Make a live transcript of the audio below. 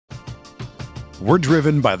We're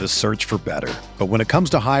driven by the search for better. But when it comes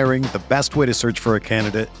to hiring, the best way to search for a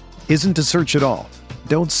candidate isn't to search at all.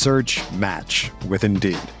 Don't search, match with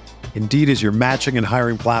Indeed. Indeed is your matching and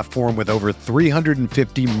hiring platform with over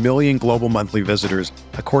 350 million global monthly visitors,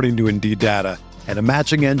 according to Indeed data, and a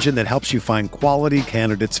matching engine that helps you find quality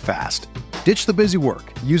candidates fast. Ditch the busy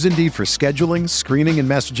work. Use Indeed for scheduling, screening, and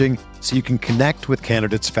messaging so you can connect with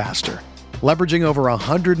candidates faster. Leveraging over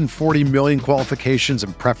 140 million qualifications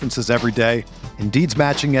and preferences every day, Indeed's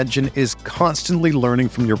matching engine is constantly learning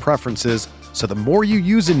from your preferences, so the more you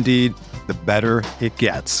use Indeed, the better it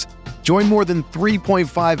gets. Join more than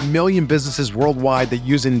 3.5 million businesses worldwide that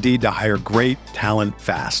use Indeed to hire great talent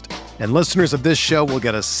fast. And listeners of this show will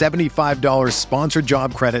get a $75 sponsored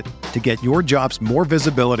job credit to get your jobs more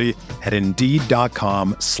visibility at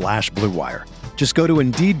Indeed.com/Blue Wire. Just go to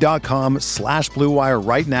Indeed.com/Blue Wire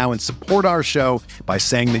right now and support our show by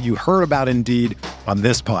saying that you heard about Indeed on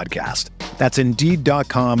this podcast. That's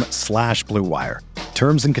Indeed.com/Blue Wire.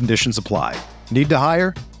 Terms and conditions apply. Need to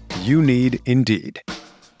hire? You need Indeed.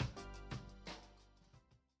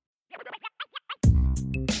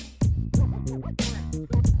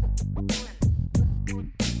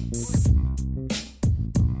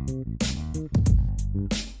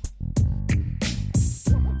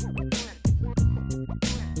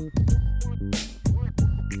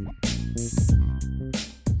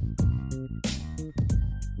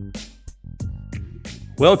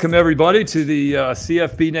 Welcome, everybody, to the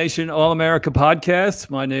CFB Nation All-America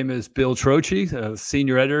podcast. My name is Bill Trocchi,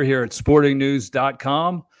 senior editor here at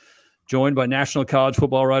sportingnews.com, joined by national college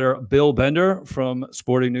football writer Bill Bender from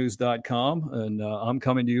sportingnews.com. And I'm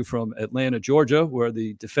coming to you from Atlanta, Georgia, where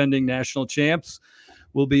the defending national champs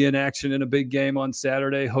will be in action in a big game on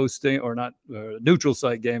Saturday, hosting, or not, neutral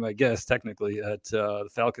site game, I guess, technically, at the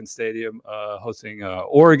Falcon Stadium, hosting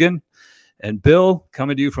Oregon. And Bill,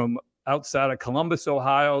 coming to you from outside of Columbus,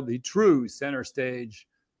 Ohio, the true center stage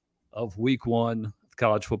of week one of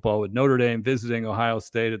college football, with Notre Dame visiting Ohio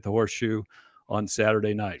State at the Horseshoe on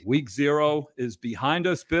Saturday night. Week 0 is behind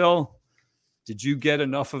us, Bill. Did you get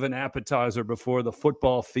enough of an appetizer before the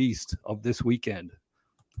football feast of this weekend?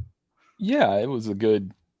 Yeah, it was a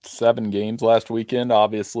good 7 games last weekend.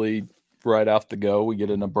 Obviously, right off the go, we get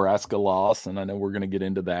a Nebraska loss, and I know we're going to get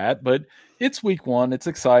into that. But it's week 1. It's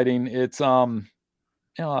exciting. It's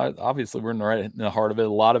obviously we're right in the heart of it. A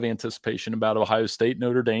lot of anticipation about Ohio State,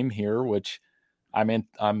 Notre Dame here, which I'm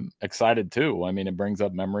excited too. I mean, it brings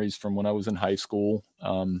up memories from when I was in high school.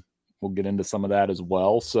 We'll get into some of that as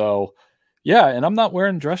well. So, yeah, and I'm not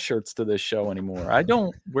wearing dress shirts to this show anymore. I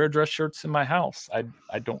don't wear dress shirts in my house. I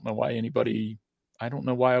don't know why I don't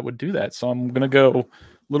know why I would do that. So I'm going to go a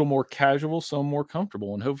little more casual, so I'm more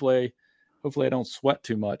comfortable, and hopefully I don't sweat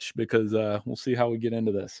too much, because we'll see how we get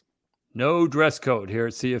into this. No dress code here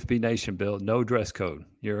at CFB Nation, Bill. No dress code.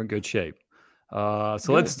 You're in good shape.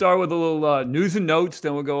 Let's start with a little news and notes.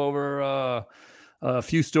 Then we'll go over a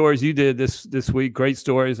few stories you did this week. Great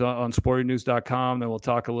stories on sportingnews.com. Then we'll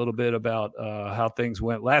talk a little bit about how things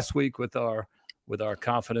went last week with our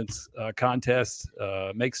confidence contest.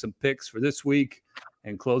 Make some picks for this week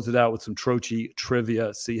and close it out with some Trocchi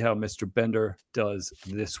trivia. See how Mr. Bender does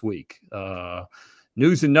this week.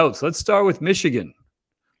 News and notes. Let's start with Michigan.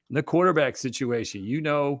 The quarterback situation. You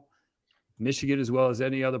know Michigan as well as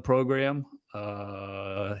any other program. Jim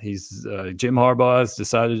Harbaugh has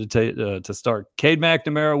decided to start Cade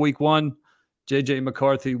McNamara week 1, J.J.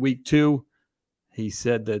 McCarthy week 2. He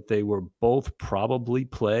said that they will both probably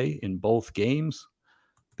play in both games.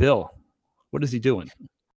 Bill, what is he doing?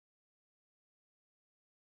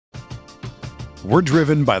 We're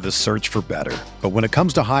driven by the search for better. But when it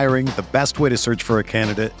comes to hiring, the best way to search for a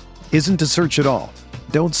candidate isn't to search at all.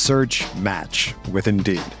 Don't search, match with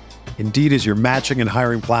Indeed. Indeed is your matching and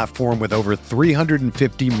hiring platform with over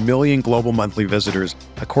 350 million global monthly visitors,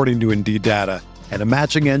 according to Indeed data, and a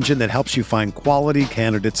matching engine that helps you find quality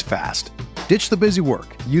candidates fast. Ditch the busy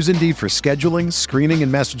work. Use Indeed for scheduling, screening,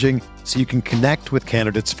 and messaging so you can connect with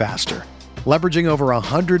candidates faster. Leveraging over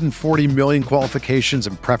 140 million qualifications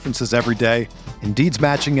and preferences every day, Indeed's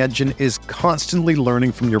matching engine is constantly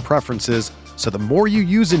learning from your preferences, so the more you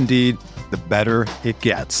use Indeed, the better it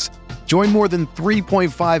gets. Join more than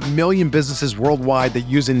 3.5 million businesses worldwide that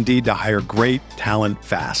use Indeed to hire great talent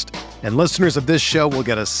fast. And listeners of this show will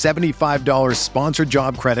get a $75 sponsored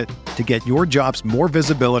job credit to get your jobs more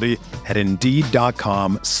visibility at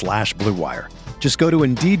Indeed.com/Blue Wire. Just go to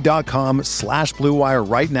Indeed.com/Blue Wire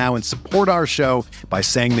right now and support our show by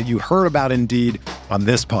saying that you heard about Indeed on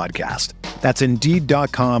this podcast. That's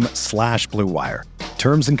Indeed.com/Blue Wire.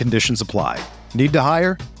 Terms and conditions apply. Need to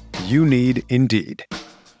hire? You need Indeed.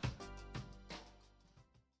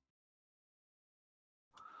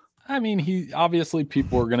 I mean,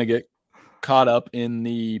 people are going to get caught up in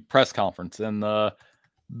the press conference and the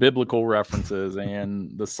biblical references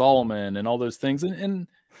and the Solomon and all those things. And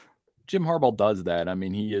Jim Harbaugh does that. I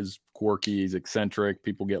mean, he is quirky, he's eccentric.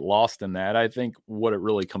 People get lost in that. I think what it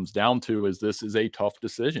really comes down to is this is a tough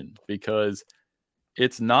decision because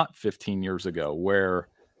it's not 15 years ago where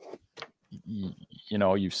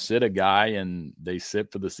you sit a guy and they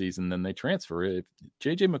sit for the season, then they transfer. If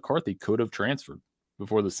JJ McCarthy could have transferred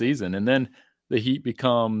before the season, and then the heat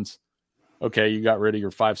becomes, okay, you got rid of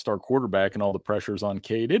your 5-star quarterback and all the pressure's on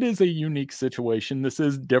Cade. It is a unique situation. This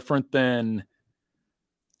is different than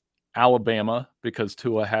Alabama because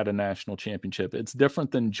Tua had a national championship. It's different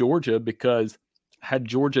than Georgia because had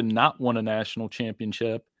Georgia not won a national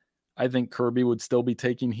championship, I think Kirby would still be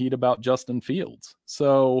taking heat about Justin Fields.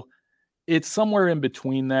 So it's somewhere in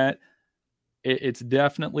between that. It's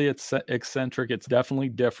definitely eccentric. It's definitely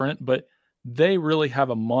different, but they really have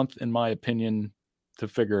a month, in my opinion, to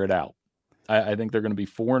figure it out. I think they're going to be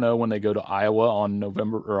 4-0 when they go to Iowa on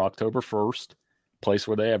November or October 1st, place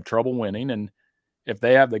where they have trouble winning. And if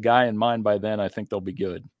they have the guy in mind by then, I think they'll be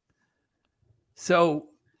good. So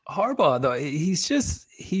Harbaugh, though,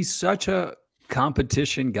 he's such a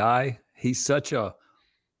competition guy. He's such a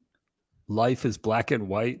life is black and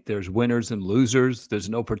white. There's winners and losers. There's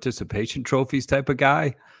no participation trophies type of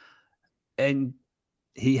guy. And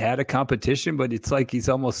he had a competition, but it's like he's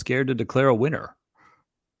almost scared to declare a winner.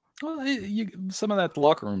 Well, some of that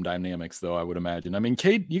locker room dynamics, though, I would imagine. I mean,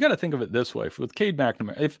 Cade, you got to think of it this way. With Cade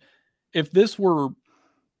McNamara, if this were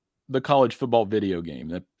the college football video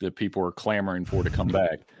game that people are clamoring for to come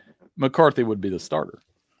back, McCarthy would be the starter.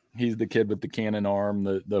 He's the kid with the cannon arm,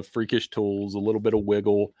 the freakish tools, a little bit of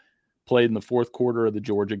wiggle, played in the fourth quarter of the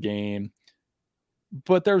Georgia game.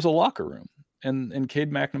 But there's a locker room. And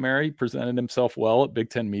Cade McNamara presented himself well at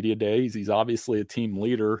Big Ten Media Days. He's obviously a team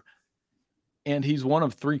leader. And he's one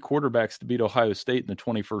of 3 quarterbacks to beat Ohio State in the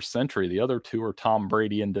 21st century. The other 2 are Tom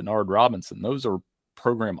Brady and Denard Robinson. Those are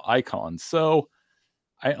program icons. So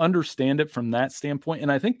I understand it from that standpoint.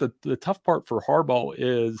 And I think the tough part for Harbaugh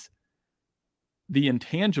is the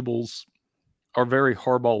intangibles are very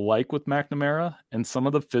Harbaugh-like with McNamara, and some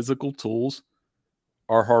of the physical tools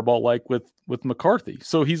are Harbaugh-like with McCarthy.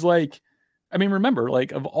 So he's like, I mean, remember,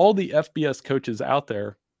 like of all the FBS coaches out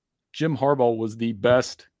there, Jim Harbaugh was the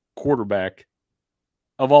best quarterback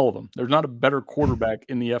of all of them. There's not a better quarterback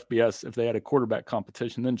in the FBS if they had a quarterback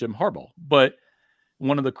competition than Jim Harbaugh. But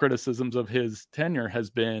one of the criticisms of his tenure has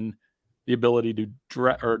been the ability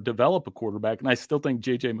to develop a quarterback. And I still think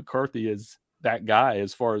JJ McCarthy is that guy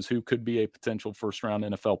as far as who could be a potential first-round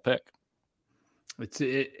NFL pick. It's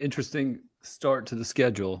an interesting start to the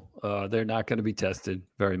schedule. They're not going to be tested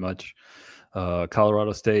very much.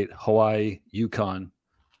 Colorado State, Hawaii, UConn.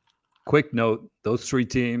 Quick note, those 3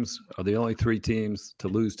 teams are the only 3 teams to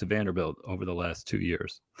lose to Vanderbilt over the last 2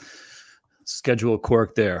 years. Schedule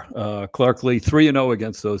quirk there. Clark Lee, 3-0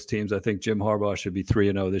 against those teams. I think Jim Harbaugh should be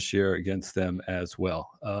 3-0 this year against them as well.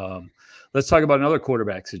 Let's talk about another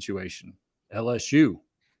quarterback situation. LSU,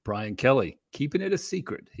 Brian Kelly, keeping it a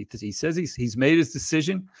secret. He says he's made his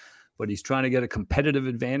decision, but he's trying to get a competitive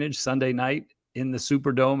advantage Sunday night in the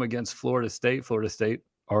Superdome against Florida State. Florida State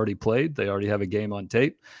already played. They already have a game on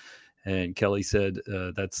tape. And Kelly said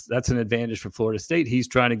that's an advantage for Florida State. He's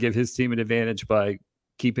trying to give his team an advantage by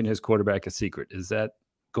keeping his quarterback a secret. Is that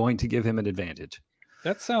going to give him an advantage?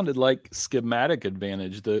 That sounded like schematic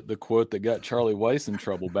advantage, the quote that got Charlie Weiss in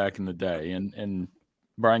trouble back in the day. And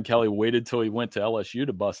Brian Kelly waited till he went to LSU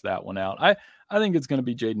to bust that one out. I think it's going to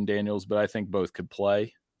be Jaden Daniels, but I think both could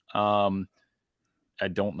play. I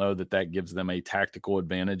don't know that gives them a tactical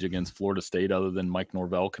advantage against Florida State other than Mike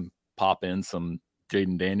Norvell can pop in some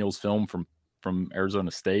Jaden Daniels film from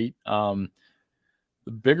Arizona State. The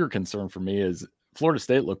bigger concern for me is Florida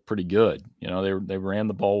State looked pretty good. You know, they ran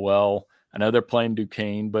the ball well. I know they're playing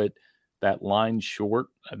Duquesne, but that line short,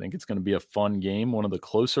 I think it's going to be a fun game, one of the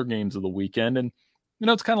closer games of the weekend. And, you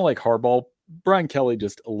know, it's kind of like Harbaugh. Brian Kelly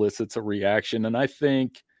just elicits a reaction. And I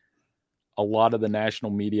think a lot of the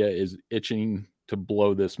national media is itching to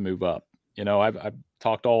blow this move up. You know, I've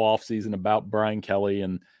talked all offseason about Brian Kelly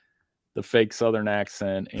and the fake Southern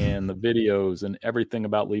accent and the videos and everything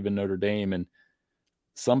about leaving Notre Dame. And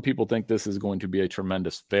some people think this is going to be a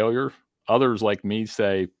tremendous failure. Others like me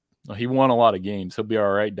say, well, he won a lot of games. He'll be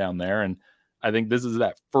all right down there. And I think this is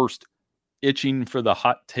that first itching for the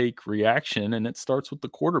hot take reaction, and it starts with the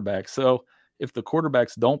quarterback. So if the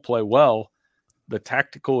quarterbacks don't play well, the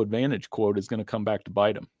tactical advantage quote is going to come back to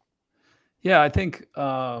bite him. Yeah, I think,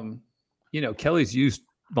 Kelly's used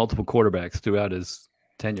multiple quarterbacks throughout his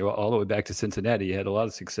tenure, all the way back to Cincinnati. He had a lot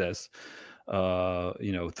of success.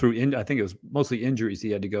 through I think it was mostly injuries.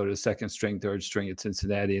 He had to go to second string, third string at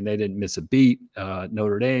Cincinnati, and they didn't miss a beat.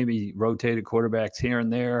 Notre Dame, he rotated quarterbacks here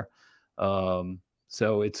and there.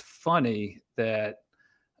 So it's funny that,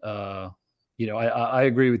 I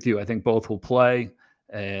agree with you. I think both will play,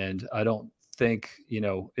 and I don't think,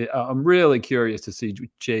 I'm really curious to see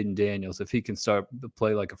Jaden Daniels, if he can start to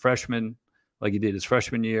play like a freshman, like he did his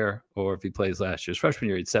freshman year, or if he plays last year's freshman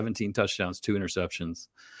year. He had 17 touchdowns, 2 interceptions.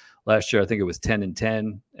 Last year, I think it was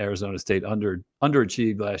 10-10. Arizona State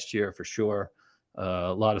underachieved last year for sure.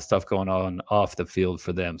 A lot of stuff going on off the field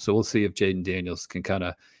for them. So we'll see if Jaden Daniels can kind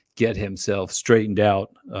of get himself straightened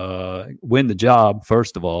out, win the job,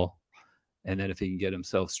 first of all, and then if he can get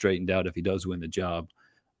himself straightened out, if he does win the job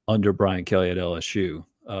under Brian Kelly at LSU.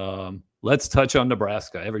 Let's touch on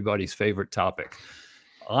Nebraska, everybody's favorite topic.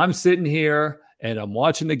 I'm sitting here and I'm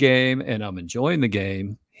watching the game and I'm enjoying the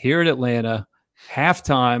game here in Atlanta.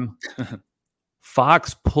 Halftime,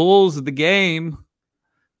 Fox pulls the game,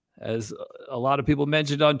 as a lot of people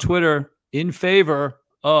mentioned on Twitter, in favor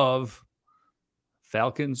of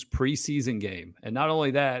Falcons preseason game. And not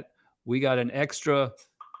only that, we got an extra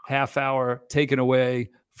half hour taken away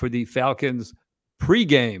for the Falcons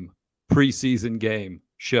pregame preseason game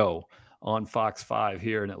show on Fox 5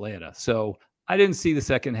 here in Atlanta. So I didn't see the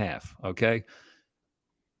second half, okay?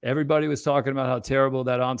 Everybody was talking about how terrible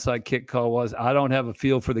that onside kick call was. I don't have a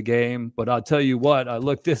feel for the game, but I'll tell you what, I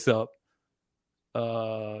looked this up.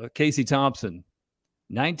 Casey Thompson,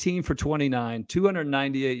 19 for 29,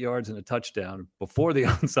 298 yards and a touchdown before the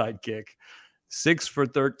onside kick, 6 for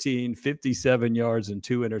 13, 57 yards and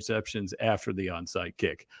 2 interceptions after the onside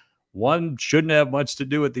kick. One shouldn't have much to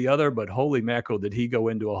do with the other, but holy mackerel, did he go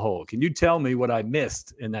into a hole. Can you tell me what I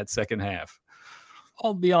missed in that second half?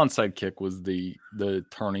 Well, the onside kick was the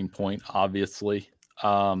turning point, obviously.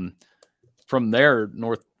 From there,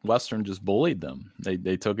 Northwestern just bullied them.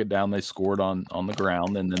 They took it down. They scored on the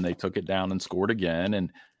ground, and then they took it down and scored again.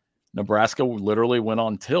 And Nebraska literally went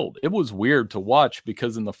on tilt. It was weird to watch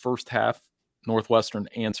because in the first half, Northwestern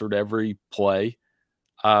answered every play.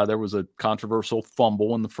 There was a controversial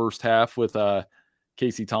fumble in the first half with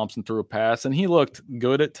Casey Thompson threw a pass, and he looked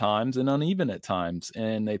good at times and uneven at times.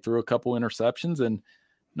 And they threw a couple interceptions, and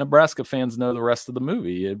Nebraska fans know the rest of the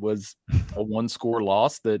movie. It was a 1-score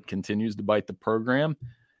loss that continues to bite the program.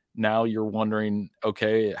 Now you're wondering,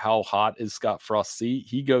 okay, how hot is Scott Frost's seat?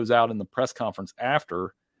 He goes out in the press conference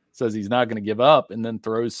after, says he's not going to give up, and then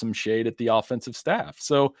throws some shade at the offensive staff.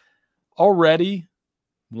 So already,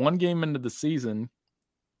 one game into the season,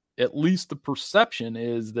 at least the perception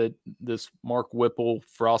is that this Mark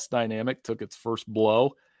Whipple-Frost dynamic took its first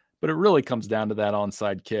blow, but it really comes down to that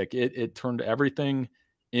onside kick. It turned everything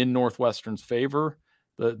in Northwestern's favor.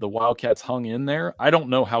 The Wildcats hung in there. I don't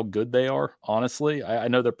know how good they are, honestly. I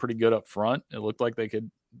know they're pretty good up front. It looked like they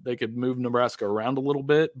could move Nebraska around a little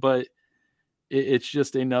bit, but it's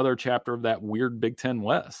just another chapter of that weird Big Ten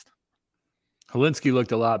West. Helinski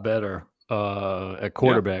looked a lot better at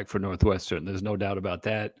quarterback for Northwestern. There's no doubt about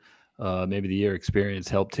that. Maybe the year experience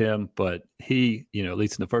helped him, but he, at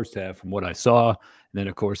least in the first half, from what I saw, and then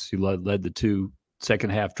of course he led the 2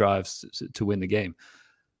 second half drives to win the game.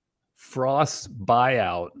 Frost's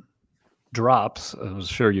buyout drops, I'm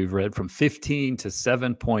sure you've read, from 15 to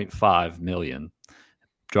 7.5 million.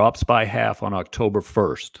 Drops by half on October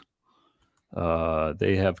 1st.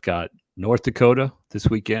 They have got North Dakota this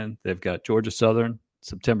weekend. They've got Georgia Southern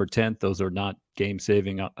September 10th. Those are not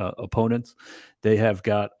game-saving opponents. They have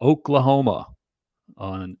got Oklahoma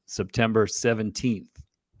on September 17th.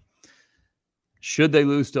 Should they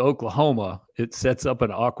lose to Oklahoma, it sets up an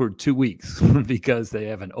awkward 2 weeks because they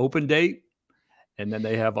have an open date, and then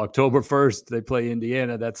they have October 1st. They play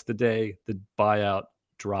Indiana. That's the day the buyout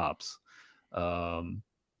drops.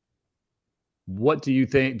 What do you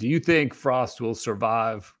think? Do you think Frost will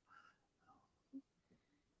survive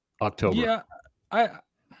October? Yeah,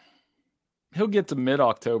 he'll get to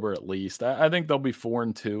mid-October at least. I think they'll be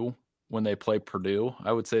 4-2 when they play Purdue.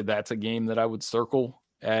 I would say that's a game that I would circle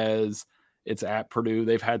as it's at Purdue.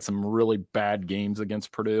 They've had some really bad games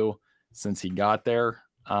against Purdue since he got there.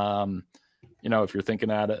 If you're thinking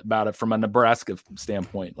about it from a Nebraska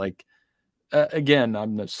standpoint, again,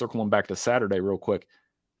 I'm circling back to Saturday real quick.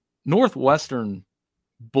 Northwestern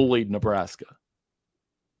bullied Nebraska.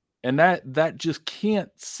 And that just can't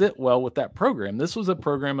sit well with that program. This was a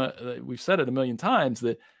program, we've said it a million times,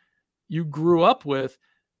 that you grew up with.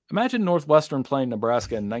 Imagine Northwestern playing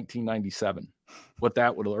Nebraska in 1997. What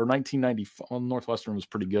that would, or 1990. Well, Northwestern was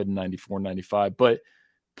pretty good in 94, 95. But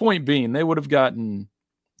point being, they would have gotten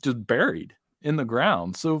just buried in the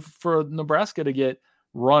ground. So for Nebraska to get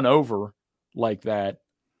run over like that,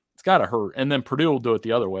 it's got to hurt. And then Purdue will do it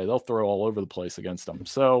the other way. They'll throw all over the place against them.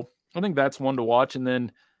 So I think that's one to watch. And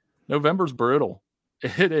then November's brutal.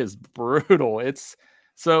 It is brutal. It's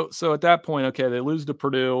so at that point, okay, they lose to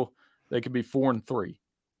Purdue. They could be 4-3,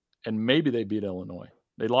 and maybe they beat Illinois.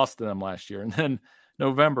 They lost to them last year. And then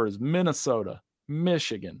November is Minnesota,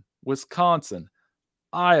 Michigan, Wisconsin,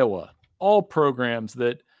 Iowa, all programs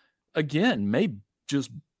that, again, may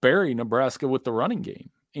just bury Nebraska with the running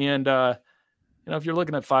game. And, if you're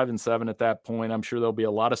looking at 5-7 at that point, I'm sure there'll be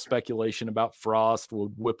a lot of speculation about Frost. Will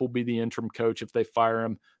Whipple be the interim coach if they fire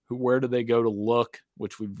him? Where do they go to look,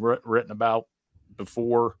 which we've written about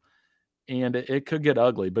before? And it could get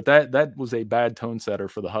ugly. But that was a bad tone setter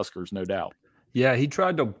for the Huskers, no doubt. Yeah, he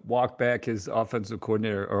tried to walk back his offensive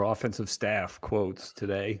coordinator or offensive staff quotes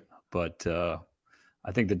today, but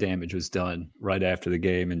I think the damage was done right after the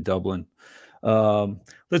game in Dublin.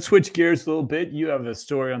 Let's switch gears a little bit. You have a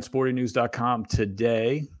story on sportingnews.com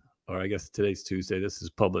today, or I guess today's Tuesday. This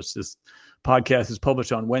podcast is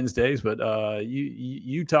published on Wednesdays, but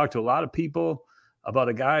you talked to a lot of people about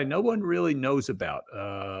a guy no one really knows about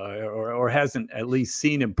or hasn't at least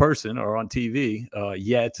seen in person or on TV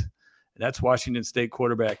yet. That's Washington State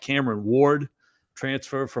quarterback Cameron Ward,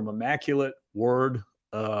 transfer from Immaculate Word.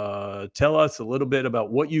 Tell us a little bit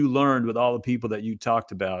about what you learned with all the people that you talked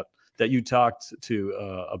to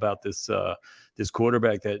about this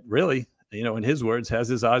quarterback that really, in his words, has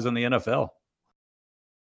his eyes on the NFL.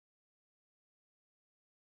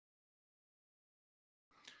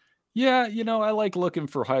 Yeah, I like looking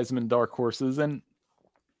for Heisman dark horses, and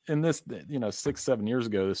in this, 6-7 years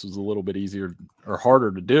ago, this was a little bit easier or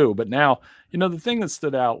harder to do. But now, the thing that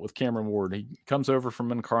stood out with Cameron Ward, he comes over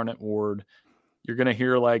from Incarnate Word. You're going to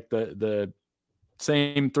hear like the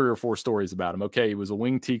same 3 or 4 stories about him. Okay, he was a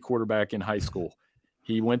wing T quarterback in high school.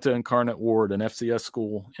 He went to Incarnate Word, an FCS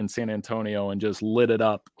school in San Antonio, and just lit it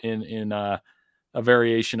up in a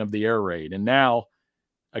variation of the air raid. And now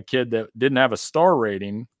a kid that didn't have a star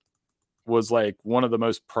rating was like one of the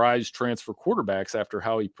most prized transfer quarterbacks after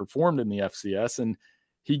how he performed in the FCS. And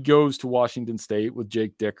he goes to Washington State with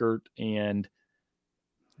Jake Dickert, and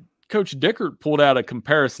Coach Dickert pulled out a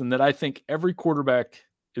comparison that I think every quarterback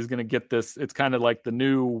is going to get this. It's kind of like the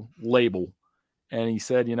new label. And he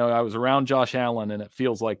said, I was around Josh Allen and it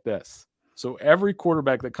feels like this. So every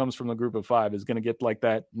quarterback that comes from the group of 5 is going to get like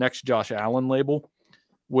that next Josh Allen label,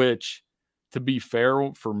 which, to be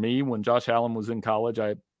fair, for me, when Josh Allen was in college,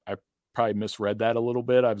 I probably misread that a little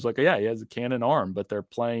bit. I was like, yeah, he has a cannon arm, but they're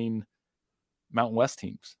playing Mountain West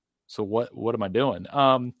teams. So what am I doing?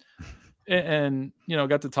 And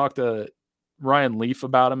got to talk to Ryan Leaf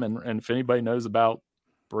about him. And if anybody knows about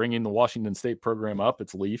bringing the Washington State program up,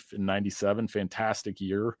 it's Leaf in 97, fantastic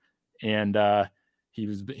year. And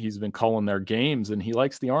he's been calling their games, and he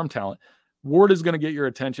likes the arm talent. Ward is going to get your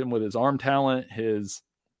attention with his arm talent, his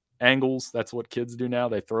angles. That's what kids do now.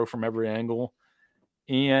 They throw from every angle.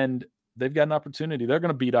 And they've got an opportunity. They're going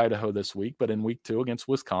to beat Idaho this week, but in week 2 against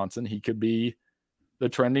Wisconsin, he could be the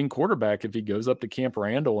trending quarterback if he goes up to Camp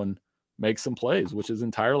Randall and makes some plays, which is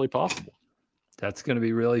entirely possible. That's going to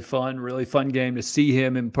be really fun game to see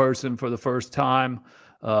him in person for the first time.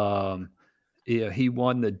 He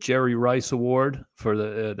won the Jerry Rice Award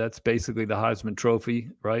for that's basically the Heisman Trophy,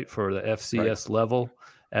 right, for the FCS level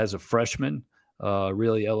as a freshman.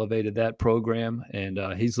 Really elevated that program, and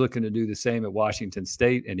he's looking to do the same at Washington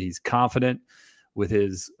State, and he's confident with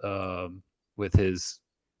his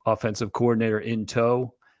offensive coordinator in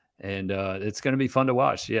tow, and it's going to be fun to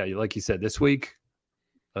watch. Yeah, like you said, this week,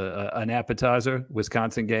 an appetizer,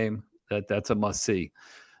 Wisconsin game, that's a must-see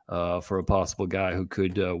for a possible guy who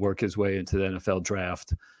could work his way into the NFL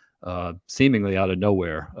draft, seemingly out of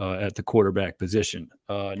nowhere at the quarterback position.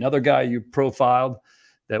 Another guy you profiled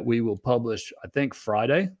that we will publish, I think,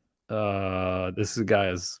 Friday. This is a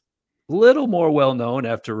guy who's a little more well-known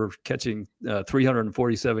after catching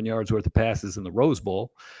 347 yards worth of passes in the Rose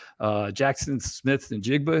Bowl. Jackson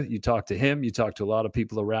Smith-Njigba, you talked to him. You talked to a lot of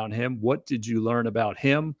people around him. What did you learn about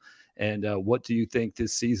him, and what do you think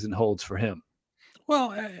this season holds for him?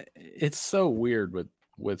 Well, it's so weird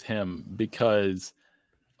with him because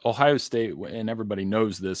Ohio State, and everybody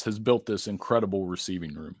knows this, has built this incredible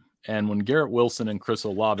receiving room. And when Garrett Wilson and Chris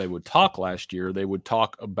Olave would talk last year, they would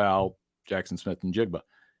talk about Jackson Smith-Njigba.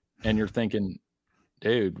 And you're thinking,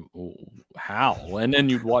 dude, how? And then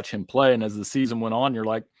you'd watch him play. And as the season went on, you're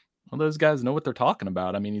like, well, those guys know what they're talking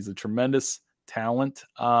about. I mean, he's a tremendous talent.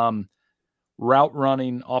 Route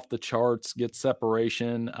running off the charts, gets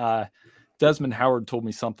separation. Desmond Howard told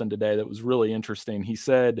me something today that was really interesting. He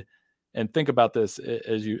said, and think about this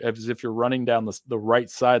as if you're running down the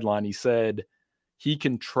right sideline, he said, he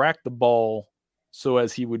can track the ball so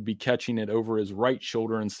as he would be catching it over his right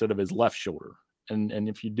shoulder instead of his left shoulder. And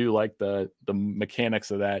if you do like the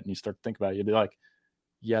mechanics of that and you start to think about it, you'd be like,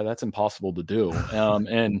 yeah, that's impossible to do.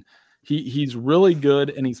 And he's really good,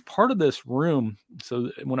 and he's part of this room.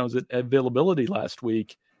 So when I was at availability last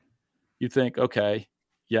week, you think, okay,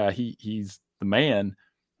 yeah, he's the man.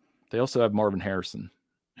 They also have Marvin Harrison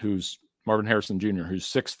Jr., who's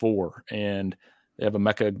 6'4", and they have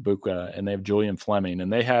Emeka Egbuka, and they have Julian Fleming,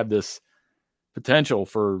 and they have this potential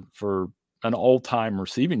for an all-time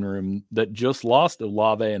receiving room that just lost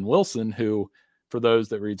Olave and Wilson, who, for those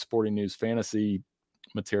that read Sporting News fantasy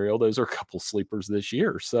material, those are a couple sleepers this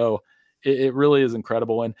year. So it really is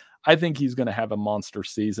incredible. And I think he's going to have a monster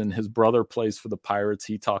season. His brother plays for the Pirates.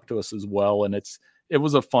 He talked to us as well. And it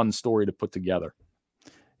was a fun story to put together.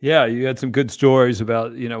 Yeah, you had some good stories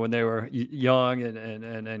about, when they were young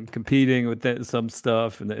and competing with some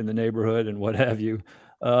stuff in the neighborhood and what have you.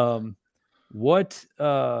 What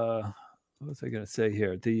was I going to say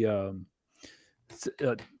here?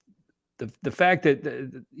 The fact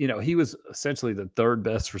that he was essentially the third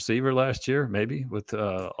best receiver last year, maybe with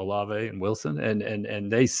Olave and Wilson,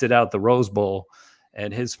 and they sit out the Rose Bowl,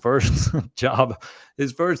 and his first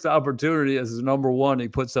opportunity as his number one, he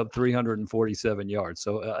puts up 347 yards.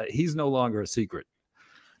 So he's no longer a secret.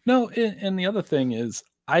 No, and the other thing is,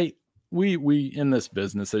 we in this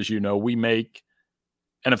business, as you know, we make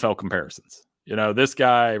NFL comparisons. This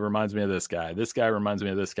guy reminds me of this guy. This guy reminds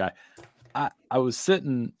me of this guy. I was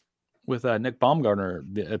sitting with Nick Baumgartner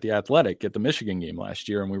at the Athletic at the Michigan game last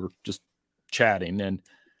year, and we were just chatting, and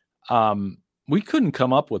we couldn't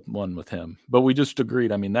come up with one with him, but we just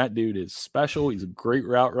agreed. I mean, that dude is special. He's a great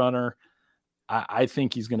route runner. I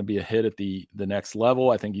think he's going to be a hit at the next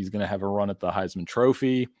level. I think he's going to have a run at the Heisman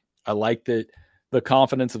Trophy. I like that the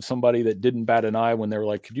confidence of somebody that didn't bat an eye when they were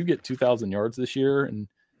like, could you get 2,000 yards this year? And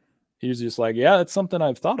he was just like, yeah, it's something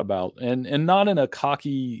I've thought about. And not in a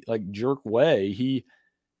cocky, like, jerk way. He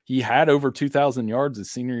had over 2,000 yards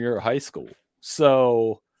his senior year of high school.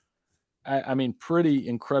 So, I mean, pretty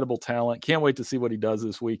incredible talent. Can't wait to see what he does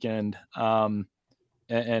this weekend.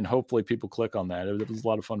 And hopefully people click on that. It was a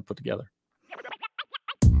lot of fun to put together.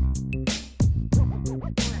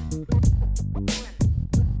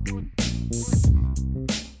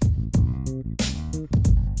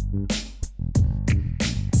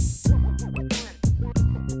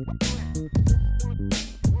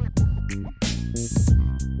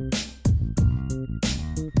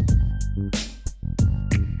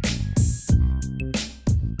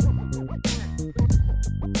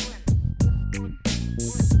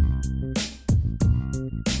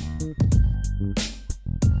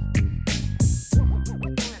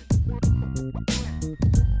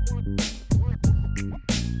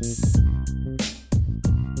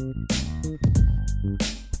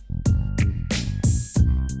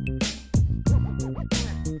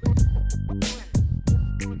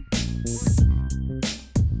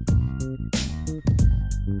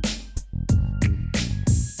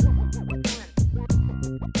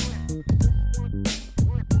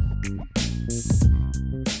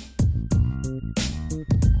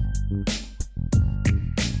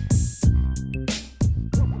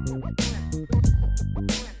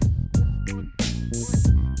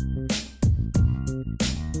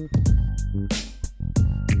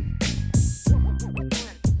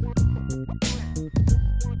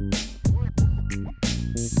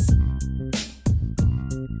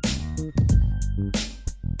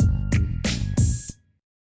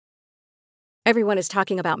 Everyone is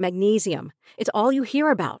talking about magnesium. It's all you hear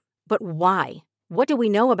about. But why? What do we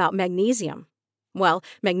know about magnesium? Well,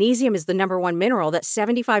 magnesium is the number one mineral that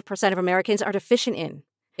 75% of Americans are deficient in.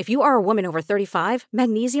 If you are a woman over 35,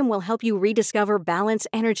 magnesium will help you rediscover balance,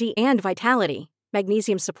 energy, and vitality.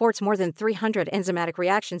 Magnesium supports more than 300 enzymatic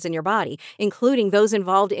reactions in your body, including those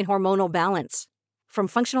involved in hormonal balance. From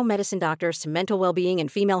functional medicine doctors to mental well-being and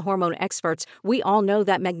female hormone experts, we all know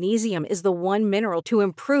that magnesium is the one mineral to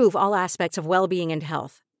improve all aspects of well-being and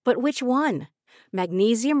health. But which one?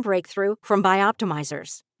 Magnesium Breakthrough from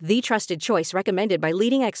Bioptimizers, the trusted choice recommended by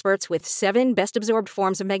leading experts with 7 best-absorbed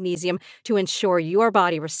forms of magnesium to ensure your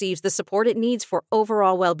body receives the support it needs for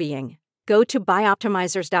overall well-being. Go to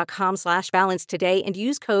bioptimizers.com/balance today and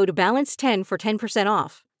use code BALANCE10 for 10%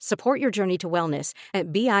 off. Support your journey to wellness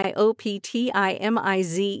at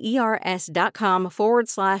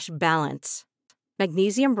bioptimizers.com/balance.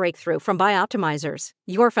 Magnesium Breakthrough from Bioptimizers,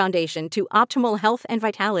 your foundation to optimal health and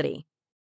vitality.